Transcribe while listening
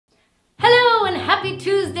Happy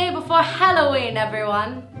Tuesday before Halloween,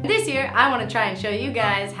 everyone! This year, I want to try and show you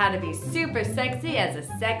guys how to be super sexy as a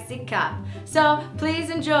sexy cop. So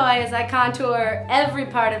please enjoy as I contour every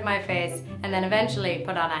part of my face and then eventually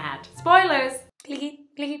put on a hat. Spoilers! Clicky,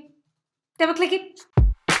 clicky, double clicky.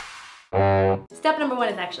 Step number 1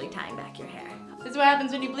 is actually tying back your hair. This is what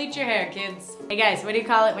happens when you bleach your hair, kids. Hey guys, what do you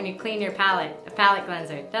call it when you clean your palette? A palette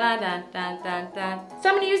cleanser. Dun dun dun dun dun. So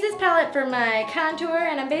I'm gonna use this palette for my contour,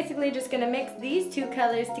 and I'm basically just gonna mix these two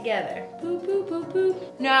colors together. Boop, boop, boop,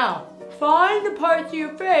 boop. Now, find the parts of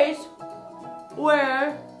your face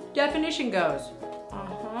where definition goes.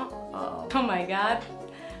 Oh my god.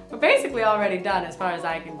 We're basically already done as far as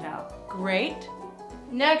I can tell. Great.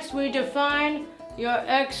 Next, we define your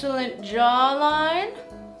excellent jawline.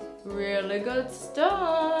 Really good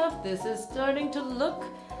stuff. This is starting to look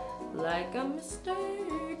like a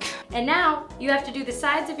mistake. And now you have to do the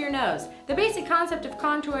sides of your nose. The basic concept of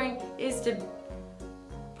contouring is to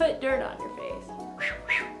put dirt on your face.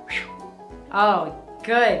 Oh,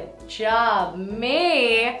 good job,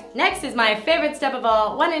 me. Next is my favorite step of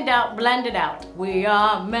all. When in doubt, blend it out. We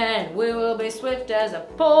are men. We will be swift as a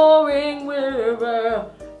pouring river.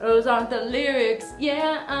 Those aren't the lyrics,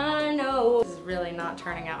 yeah, I know. This is really not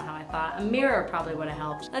turning out how I thought. A mirror probably would have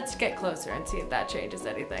helped. Let's get closer and see if that changes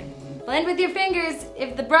anything. Blend with your fingers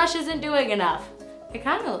if the brush isn't doing enough. It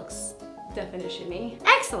kind of looks definition-y.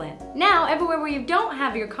 Excellent. Now, everywhere where you don't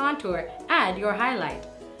have your contour, add your highlight.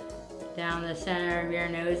 Down the center of your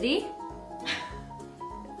nosy.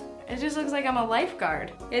 It just looks like I'm a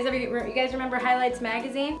lifeguard. You guys remember Highlights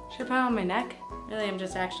magazine? Should I put it on my neck? Really, I'm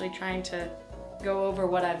just actually trying to go over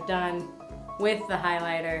what I've done with the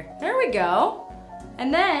highlighter. There we go.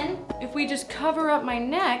 And then, if we just cover up my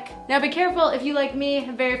neck, now be careful if you, like me,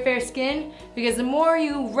 have very fair skin, because the more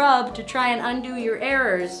you rub to try and undo your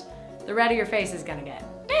errors, the redder your face is gonna get.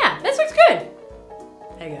 Yeah, this looks good.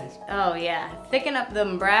 Hey guys. Oh yeah, thicken up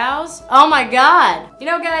them brows. Oh my god. You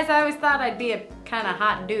know guys, I always thought I'd be a kind of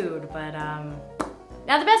hot dude, but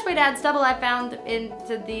now the best way to add stubble I found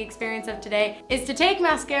into the experience of today is to take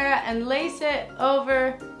mascara and lace it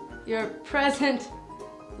over your present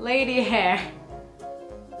lady hair.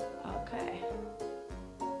 Okay.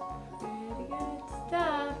 Pretty good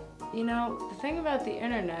stuff. You know, the thing about the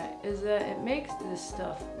internet is that it makes this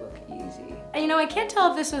stuff look easy. And you know, I can't tell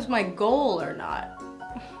if this was my goal or not.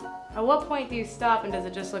 At what point do you stop and does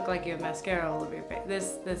it just look like you have mascara all over your face?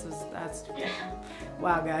 That's,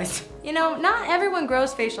 wow guys. You know, not everyone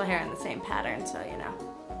grows facial hair in the same pattern, so you know.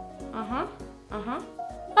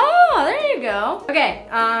 Oh, there you go. Okay,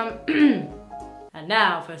 and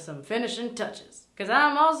now for some finishing touches. Cause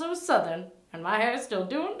I'm also Southern and my hair is still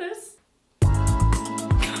doing this.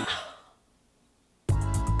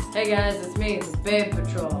 Hey guys, it's me, it's Babe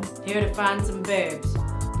Patrol. Here to find some babes.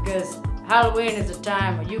 Because Halloween is a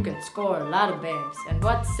time where you can score a lot of babes. And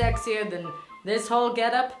what's sexier than this whole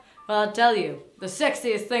getup? Well, I'll tell you, the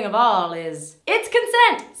sexiest thing of all is, it's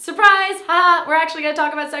consent! Surprise! Haha, we're actually gonna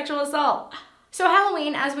talk about sexual assault. So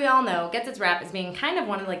Halloween, as we all know, gets its rap as being kind of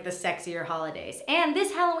one of like the sexier holidays. And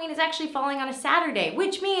this Halloween is actually falling on a Saturday,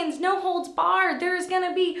 which means no holds barred. There's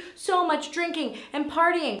gonna be so much drinking and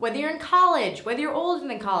partying, whether you're in college, whether you're older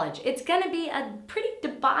than college. It's gonna be a pretty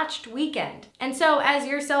debauched weekend. And so as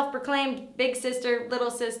your self-proclaimed big sister, little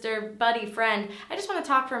sister, buddy, friend, I just wanna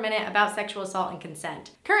talk for a minute about sexual assault and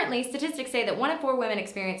consent. Currently, statistics say that 1 in 4 women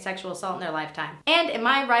experience sexual assault in their lifetime. And in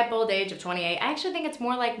my ripe old age of 28, I actually think it's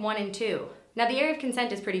more like 1 in 2. Now the area of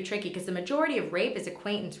consent is pretty tricky because the majority of rape is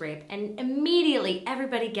acquaintance rape, and immediately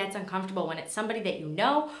everybody gets uncomfortable when it's somebody that you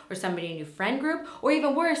know or somebody in your friend group, or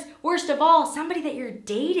even worse, worst of all, somebody that you're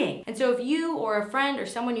dating. And so if you or a friend or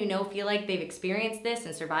someone you know feel like they've experienced this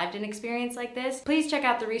and survived an experience like this, please check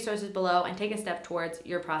out the resources below and take a step towards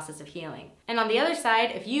your process of healing. And on the other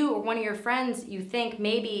side, if you or one of your friends you think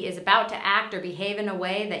maybe is about to act or behave in a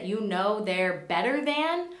way that you know they're better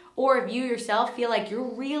than, or if you yourself feel like you're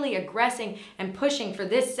really aggressing and pushing for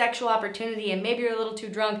this sexual opportunity and maybe you're a little too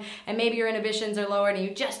drunk and maybe your inhibitions are lowered and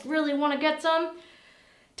you just really want to get some,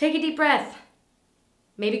 take a deep breath.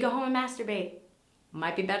 Maybe go home and masturbate.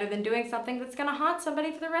 Might be better than doing something that's gonna haunt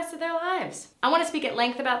somebody for the rest of their lives. I wanna speak at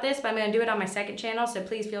length about this, but I'm gonna do it on my second channel, so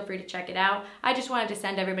please feel free to check it out. I just wanted to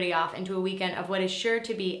send everybody off into a weekend of what is sure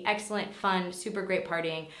to be excellent, fun, super great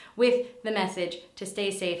partying with the message to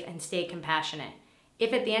stay safe and stay compassionate.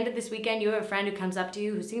 If at the end of this weekend you have a friend who comes up to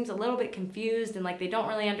you who seems a little bit confused and like they don't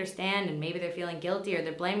really understand and maybe they're feeling guilty or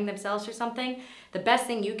they're blaming themselves for something, the best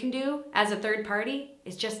thing you can do as a third party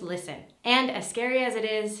is just listen. And as scary as it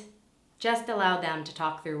is, just allow them to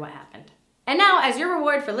talk through what happened. And now, as your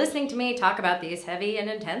reward for listening to me talk about these heavy and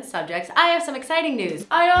intense subjects, I have some exciting news.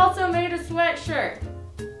 I also made a sweatshirt.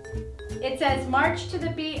 It says, "March to the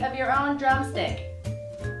beat of your own drumstick."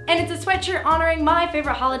 And it's a sweatshirt honoring my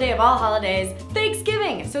favorite holiday of all holidays,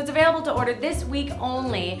 Thanksgiving. So it's available to order this week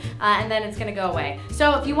only, and then it's gonna go away.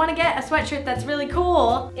 So if you wanna get a sweatshirt that's really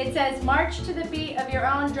cool, it says, "March to the beat of your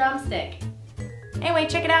own drumstick." Anyway,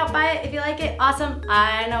 check it out, buy it if you like it, awesome.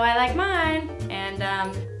 I know I like mine. And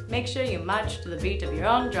make sure you march to the beat of your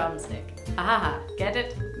own drumstick. Ha ha ha, get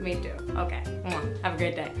it? Me too. Okay, have a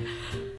great day.